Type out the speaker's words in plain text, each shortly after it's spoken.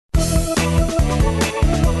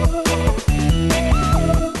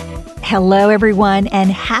Hello, everyone,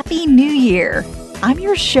 and Happy New Year. I'm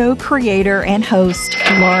your show creator and host,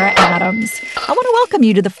 Laura Adams. I want to welcome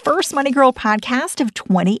you to the first Money Girl podcast of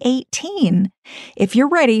 2018. If you're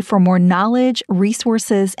ready for more knowledge,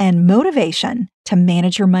 resources, and motivation to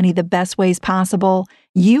manage your money the best ways possible,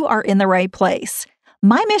 you are in the right place.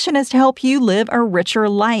 My mission is to help you live a richer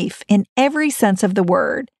life in every sense of the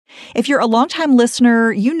word. If you're a longtime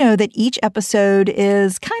listener, you know that each episode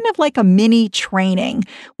is kind of like a mini training.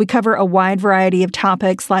 We cover a wide variety of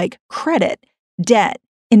topics like credit, debt,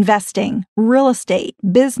 investing, real estate,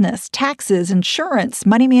 business, taxes, insurance,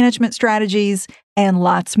 money management strategies, and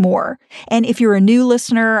lots more. And if you're a new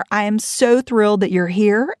listener, I am so thrilled that you're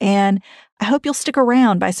here, and I hope you'll stick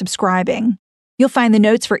around by subscribing. You'll find the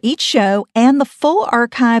notes for each show and the full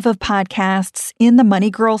archive of podcasts in the Money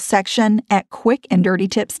Girl section at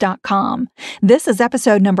quickanddirtytips.com. This is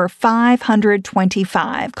episode number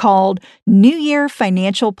 525 called New Year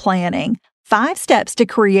Financial Planning. 5 steps to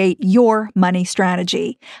create your money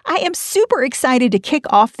strategy. I am super excited to kick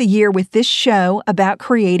off the year with this show about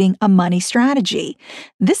creating a money strategy.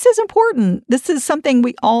 This is important. This is something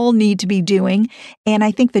we all need to be doing, and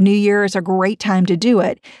I think the new year is a great time to do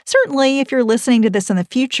it. Certainly, if you're listening to this in the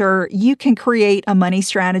future, you can create a money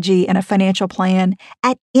strategy and a financial plan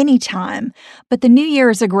at any time. But the new year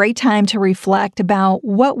is a great time to reflect about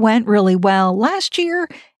what went really well last year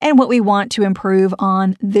and what we want to improve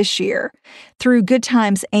on this year. Through good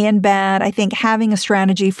times and bad, I think having a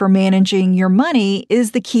strategy for managing your money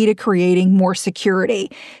is the key to creating more security.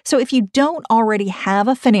 So if you don't already have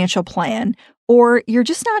a financial plan, or you're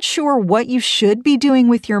just not sure what you should be doing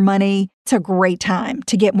with your money, it's a great time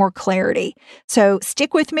to get more clarity. So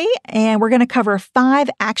stick with me, and we're going to cover 5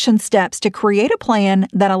 action steps to create a plan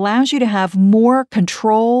that allows you to have more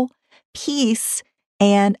control, peace,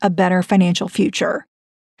 and a better financial future.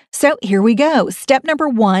 So here we go. Step number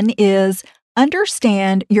 1 is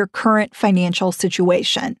understand your current financial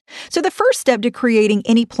situation. So the first step to creating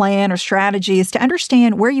any plan or strategy is to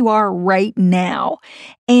understand where you are right now.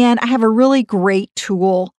 And I have a really great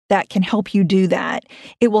tool that can help you do that.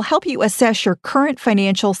 It will help you assess your current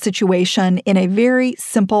financial situation in a very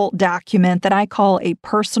simple document that I call a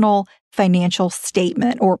personal financial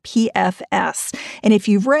statement, or PFS. And if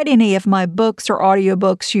you've read any of my books or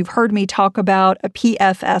audiobooks, you've heard me talk about a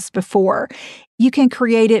PFS before. You can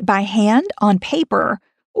create it by hand on paper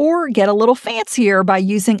or get a little fancier by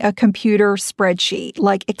using a computer spreadsheet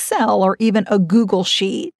like Excel or even a Google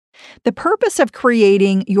Sheet. The purpose of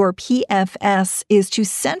creating your PFS is to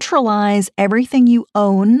centralize everything you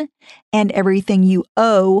own and everything you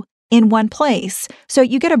owe in one place. So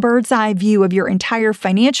you get a bird's eye view of your entire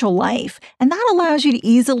financial life, and that allows you to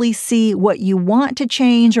easily see what you want to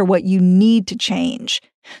change or what you need to change.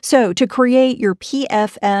 So to create your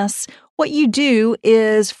PFS, what you do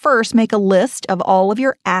is first make a list of all of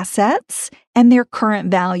your assets and their current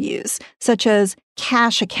values, such as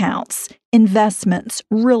cash accounts, investments,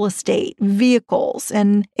 real estate, vehicles,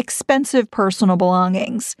 and expensive personal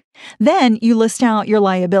belongings. Then you list out your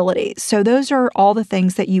liabilities. So those are all the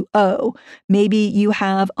things that you owe. Maybe you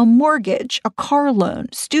have a mortgage, a car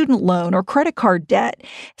loan, student loan, or credit card debt.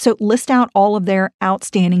 So list out all of their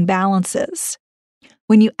outstanding balances.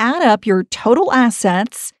 When you add up your total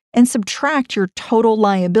assets and subtract your total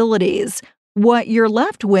liabilities, what you're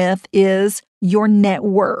left with is your net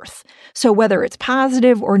worth. So whether it's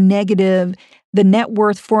positive or negative, the net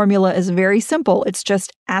worth formula is very simple. It's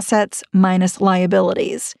just assets minus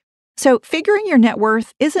liabilities. So figuring your net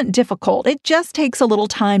worth isn't difficult. It just takes a little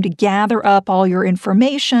time to gather up all your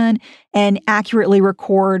information and accurately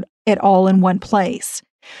record it all in one place.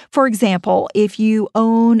 For example, if you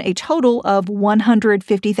own a total of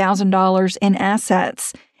 $150,000 in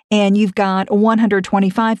assets, and you've got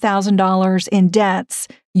 $125,000 in debts,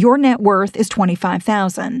 your net worth is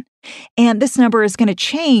 $25,000. And this number is going to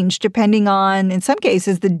change depending on, in some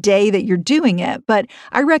cases, the day that you're doing it. But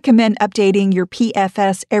I recommend updating your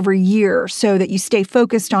PFS every year so that you stay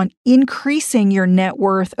focused on increasing your net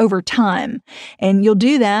worth over time. And you'll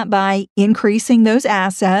do that by increasing those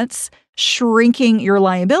assets, shrinking your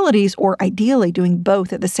liabilities, or ideally doing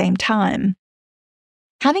both at the same time.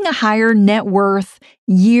 Having a higher net worth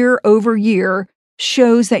year over year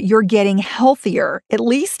shows that you're getting healthier, at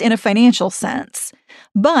least in a financial sense.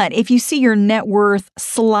 But if you see your net worth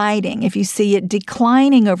sliding, if you see it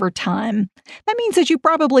declining over time, that means that you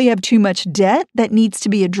probably have too much debt that needs to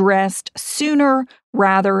be addressed sooner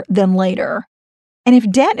rather than later. And if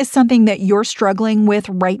debt is something that you're struggling with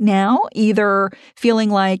right now, either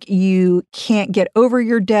feeling like you can't get over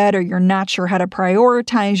your debt or you're not sure how to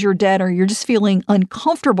prioritize your debt or you're just feeling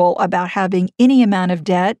uncomfortable about having any amount of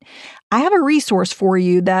debt, I have a resource for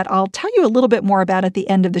you that I'll tell you a little bit more about at the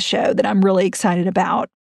end of the show that I'm really excited about.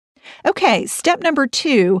 Okay, step number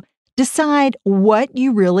 2, decide what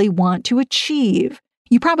you really want to achieve.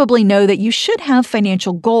 You probably know that you should have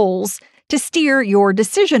financial goals to steer your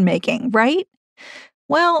decision making, right?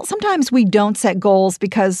 Well, sometimes we don't set goals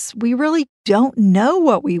because we really don't know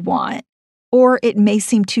what we want, or it may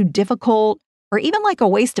seem too difficult, or even like a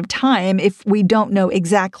waste of time if we don't know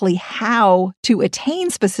exactly how to attain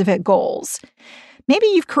specific goals. Maybe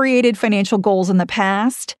you've created financial goals in the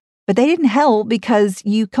past, but they didn't help because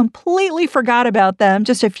you completely forgot about them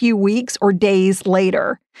just a few weeks or days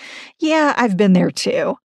later. Yeah, I've been there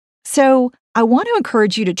too. So I want to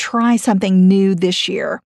encourage you to try something new this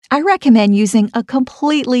year. I recommend using a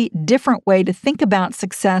completely different way to think about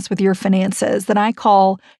success with your finances that I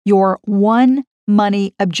call your one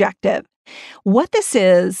money objective. What this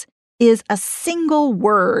is a single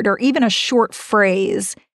word or even a short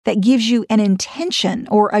phrase that gives you an intention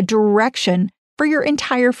or a direction for your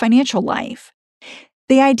entire financial life.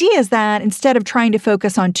 The idea is that instead of trying to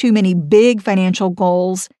focus on too many big financial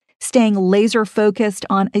goals, staying laser focused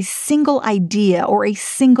on a single idea or a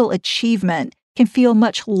single achievement can feel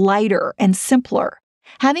much lighter and simpler.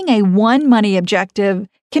 Having a one money objective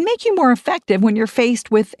can make you more effective when you're faced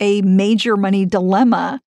with a major money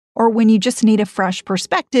dilemma or when you just need a fresh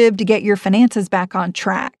perspective to get your finances back on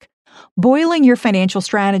track. Boiling your financial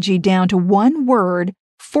strategy down to one word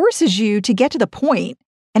forces you to get to the point,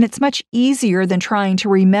 and it's much easier than trying to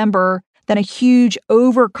remember than a huge,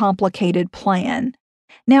 overcomplicated plan.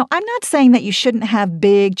 Now, I'm not saying that you shouldn't have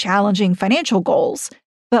big, challenging financial goals,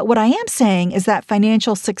 but what I am saying is that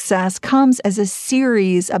financial success comes as a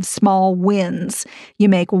series of small wins. You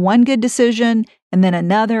make one good decision, and then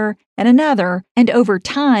another, and over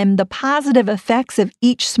time, the positive effects of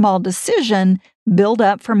each small decision build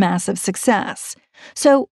up for massive success.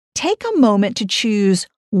 So take a moment to choose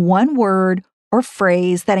one word or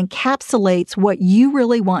phrase that encapsulates what you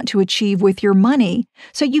really want to achieve with your money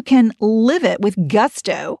so you can live it with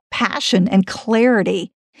gusto, passion, and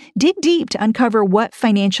clarity. Dig deep to uncover what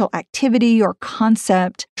financial activity or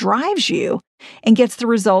concept drives you and gets the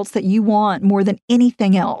results that you want more than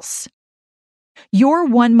anything else. Your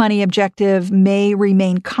one money objective may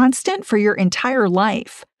remain constant for your entire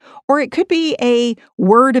life, or it could be a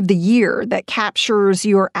word of the year that captures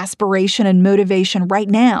your aspiration and motivation right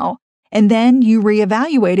now, and then you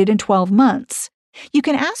reevaluate it in 12 months. You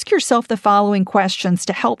can ask yourself the following questions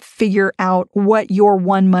to help figure out what your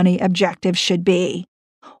one money objective should be.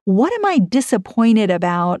 What am I disappointed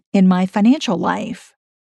about in my financial life?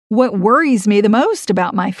 What worries me the most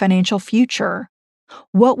about my financial future?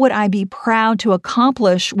 What would I be proud to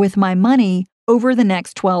accomplish with my money over the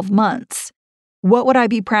next 12 months? What would I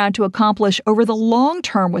be proud to accomplish over the long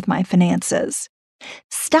term with my finances?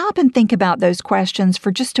 Stop and think about those questions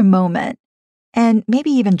for just a moment, and maybe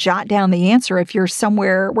even jot down the answer if you're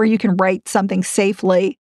somewhere where you can write something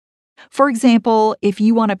safely. For example, if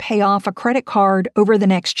you want to pay off a credit card over the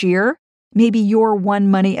next year, maybe your one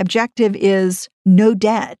money objective is no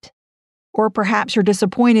debt. Or perhaps you're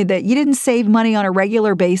disappointed that you didn't save money on a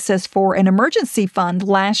regular basis for an emergency fund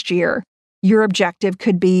last year. Your objective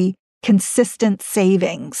could be consistent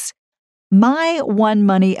savings. My one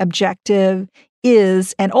money objective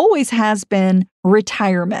is and always has been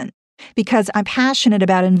retirement because I'm passionate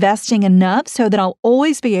about investing enough so that I'll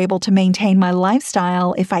always be able to maintain my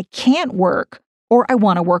lifestyle if I can't work or I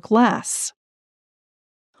want to work less.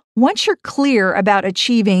 Once you're clear about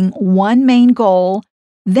achieving one main goal,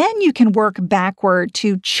 then you can work backward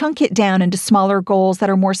to chunk it down into smaller goals that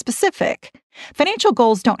are more specific. Financial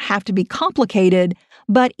goals don't have to be complicated,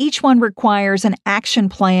 but each one requires an action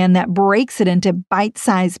plan that breaks it into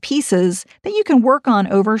bite-sized pieces that you can work on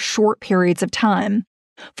over short periods of time.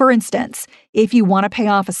 For instance, if you want to pay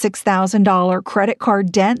off a $6,000 credit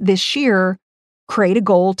card debt this year, create a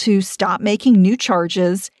goal to stop making new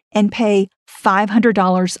charges and pay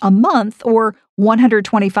 $500 a month or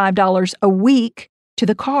 $125 a week to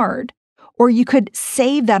the card. Or you could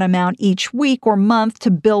save that amount each week or month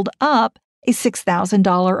to build up a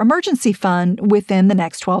 $6,000 emergency fund within the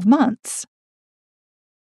next 12 months.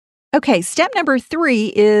 Okay, step number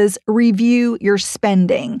 3 is review your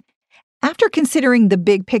spending. After considering the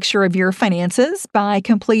big picture of your finances by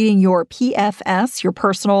completing your PFS, your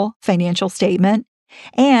personal financial statement,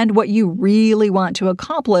 and what you really want to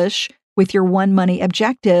accomplish with your one money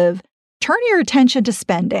objective, turn your attention to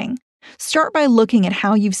spending. Start by looking at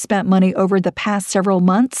how you've spent money over the past several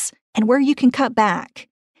months and where you can cut back.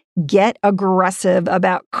 Get aggressive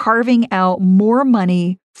about carving out more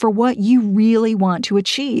money for what you really want to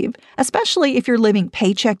achieve, especially if you're living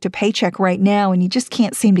paycheck to paycheck right now and you just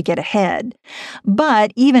can't seem to get ahead.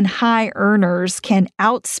 But even high earners can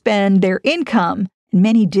outspend their income, and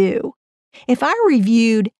many do. If I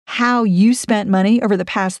reviewed how you spent money over the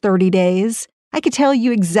past 30 days, I could tell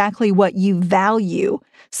you exactly what you value,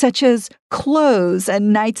 such as clothes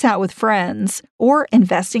and nights out with friends, or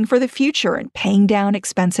investing for the future and paying down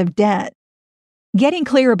expensive debt. Getting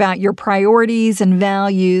clear about your priorities and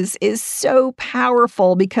values is so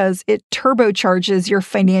powerful because it turbocharges your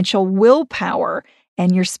financial willpower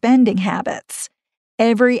and your spending habits.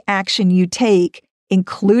 Every action you take,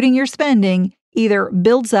 including your spending, either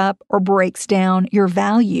builds up or breaks down your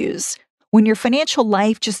values. When your financial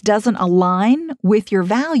life just doesn't align with your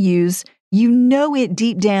values, you know it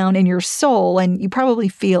deep down in your soul and you probably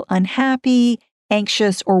feel unhappy,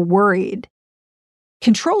 anxious, or worried.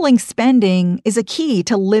 Controlling spending is a key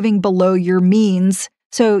to living below your means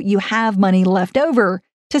so you have money left over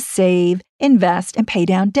to save, invest, and pay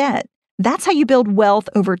down debt. That's how you build wealth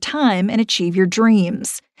over time and achieve your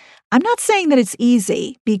dreams. I'm not saying that it's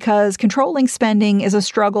easy because controlling spending is a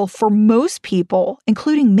struggle for most people,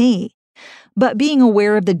 including me. But being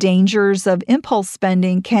aware of the dangers of impulse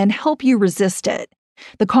spending can help you resist it.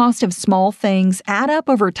 The cost of small things add up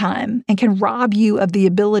over time and can rob you of the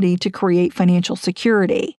ability to create financial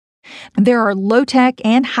security. There are low-tech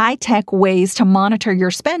and high-tech ways to monitor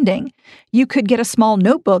your spending. You could get a small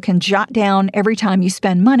notebook and jot down every time you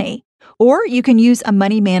spend money. Or you can use a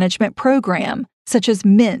money management program, such as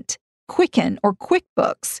Mint, Quicken, or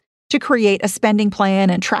QuickBooks, to create a spending plan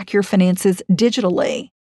and track your finances digitally.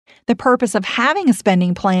 The purpose of having a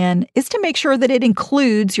spending plan is to make sure that it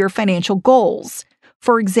includes your financial goals.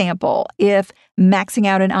 For example, if maxing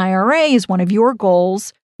out an IRA is one of your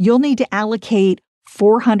goals, you'll need to allocate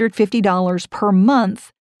 $450 per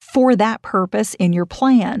month for that purpose in your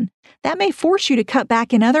plan. That may force you to cut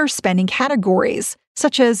back in other spending categories,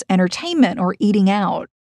 such as entertainment or eating out.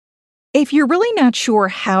 If you're really not sure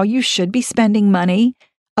how you should be spending money,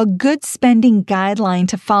 a good spending guideline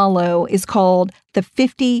to follow is called the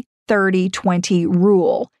 50-30-20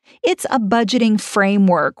 rule. It's a budgeting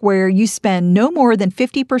framework where you spend no more than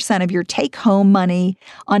 50% of your take-home money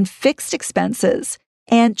on fixed expenses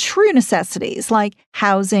and true necessities like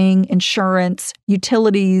housing, insurance,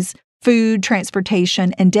 utilities, food,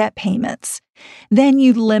 transportation, and debt payments. Then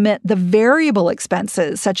you limit the variable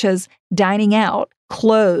expenses such as dining out,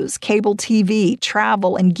 clothes, cable TV,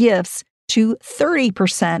 travel, and gifts to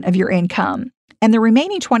 30% of your income. And the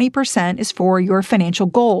remaining 20% is for your financial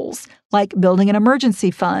goals, like building an emergency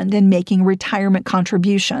fund and making retirement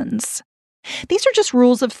contributions. These are just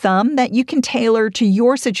rules of thumb that you can tailor to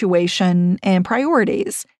your situation and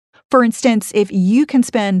priorities. For instance, if you can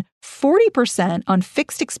spend 40% on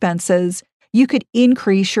fixed expenses, you could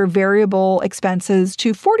increase your variable expenses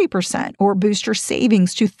to 40% or boost your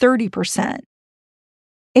savings to 30%.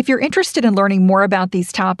 If you're interested in learning more about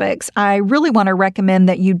these topics, I really want to recommend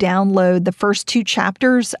that you download the first 2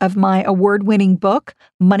 chapters of my award-winning book,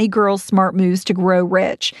 Money Girls Smart Moves to Grow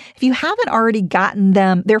Rich. If you haven't already gotten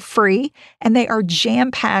them, they're free, and they are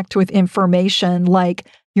jam-packed with information like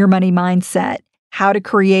your money mindset, how to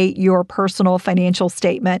create your personal financial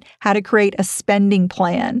statement, how to create a spending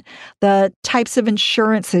plan, the types of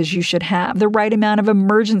insurances you should have, the right amount of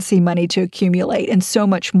emergency money to accumulate, and so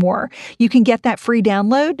much more. You can get that free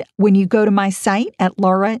download when you go to my site at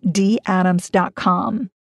lauradadams.com.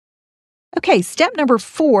 Okay, step number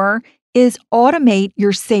 4 is automate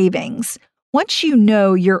your savings. Once you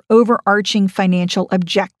know your overarching financial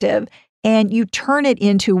objective and you turn it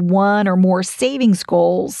into one or more savings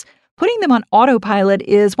goals, putting them on autopilot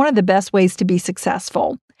is one of the best ways to be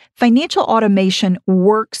successful. Financial automation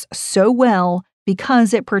works so well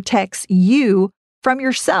because it protects you from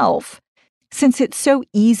yourself. Since it's so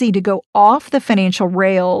easy to go off the financial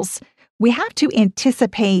rails, we have to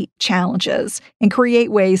anticipate challenges and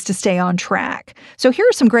create ways to stay on track. So here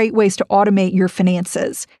are some great ways to automate your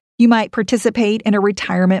finances. You might participate in a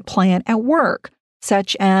retirement plan at work,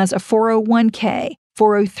 such as a 401k,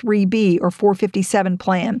 403b, or 457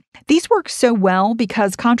 plan. These work so well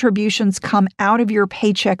because contributions come out of your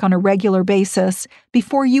paycheck on a regular basis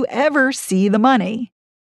before you ever see the money.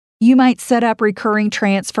 You might set up recurring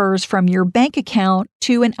transfers from your bank account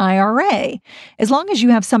to an IRA. As long as you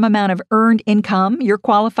have some amount of earned income, you're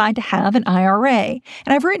qualified to have an IRA. And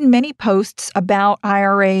I've written many posts about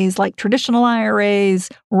IRAs like traditional IRAs,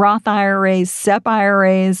 Roth IRAs, SEP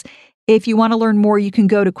IRAs. If you want to learn more, you can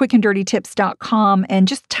go to quickanddirtytips.com and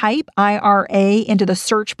just type IRA into the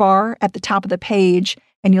search bar at the top of the page,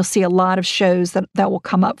 and you'll see a lot of shows that will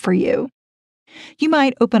come up for you. You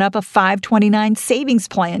might open up a 529 savings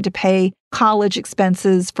plan to pay college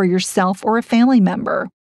expenses for yourself or a family member.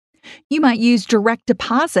 You might use direct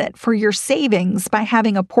deposit for your savings by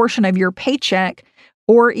having a portion of your paycheck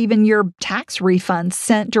or even your tax refunds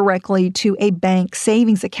sent directly to a bank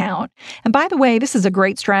savings account. And by the way, this is a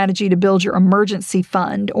great strategy to build your emergency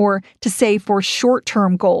fund or to save for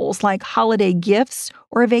short-term goals like holiday gifts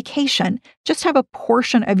or a vacation. Just have a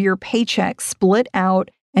portion of your paycheck split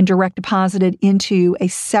out and direct deposited into a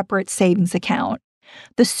separate savings account.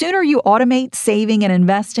 The sooner you automate saving and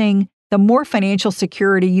investing, the more financial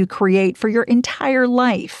security you create for your entire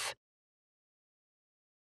life.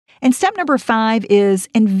 And step number 5 is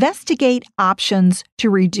investigate options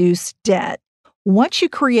to reduce debt. Once you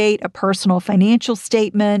create a personal financial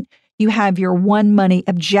statement, you have your one money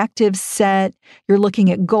objectives set, you're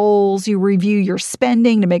looking at goals, you review your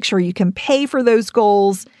spending to make sure you can pay for those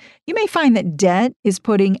goals, you may find that debt is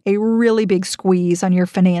putting a really big squeeze on your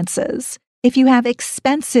finances. If you have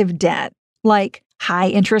expensive debt, like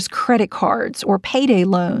high-interest credit cards or payday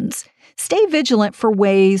loans, stay vigilant for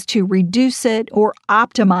ways to reduce it or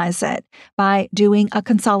optimize it by doing a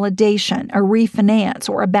consolidation, a refinance,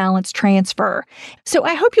 or a balance transfer. So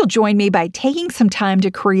I hope you'll join me by taking some time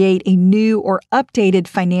to create a new or updated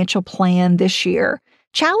financial plan this year.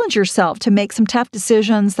 Challenge yourself to make some tough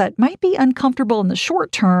decisions that might be uncomfortable in the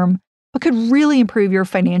short term, but could really improve your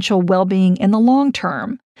financial well-being in the long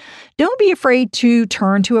term. Don't be afraid to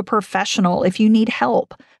turn to a professional if you need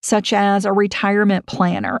help, such as a retirement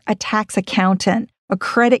planner, a tax accountant, a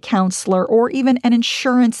credit counselor, or even an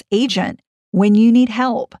insurance agent when you need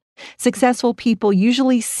help. Successful people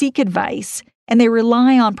usually seek advice, and they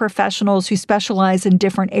rely on professionals who specialize in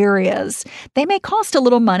different areas. They may cost a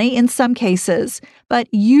little money in some cases,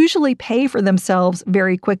 but usually pay for themselves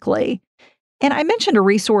very quickly. And I mentioned a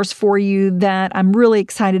resource for you that I'm really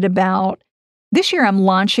excited about. This year, I'm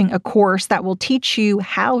launching a course that will teach you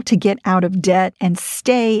how to get out of debt and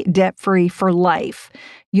stay debt-free for life.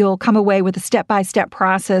 You'll come away with a step-by-step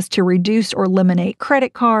process to reduce or eliminate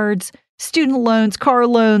credit cards, student loans, car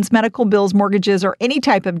loans, medical bills, mortgages, or any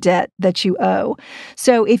type of debt that you owe.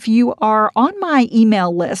 So if you are on my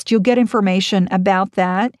email list, you'll get information about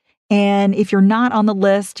that. And if you're not on the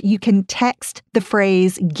list, you can text the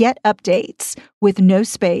phrase "get updates" with no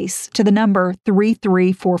space to the number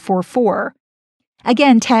 33444.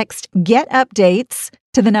 Again, text "get updates"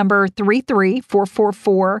 to the number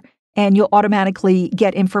 33444, and you'll automatically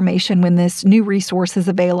get information when this new resource is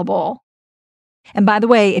available. And by the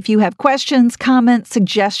way, if you have questions, comments,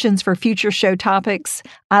 suggestions for future show topics,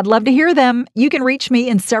 I'd love to hear them. You can reach me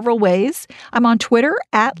in several ways. I'm on Twitter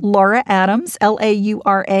at Laura Adams,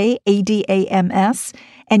 LauraAdams,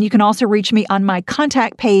 and you can also reach me on my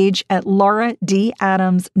contact page at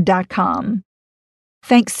lauradadams.com.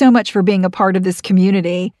 Thanks so much for being a part of this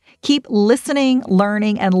community. Keep listening,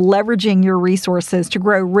 learning, and leveraging your resources to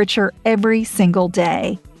grow richer every single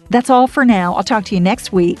day. That's all for now. I'll talk to you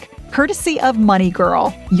next week, courtesy of Money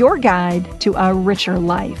Girl, your guide to a richer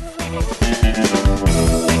life.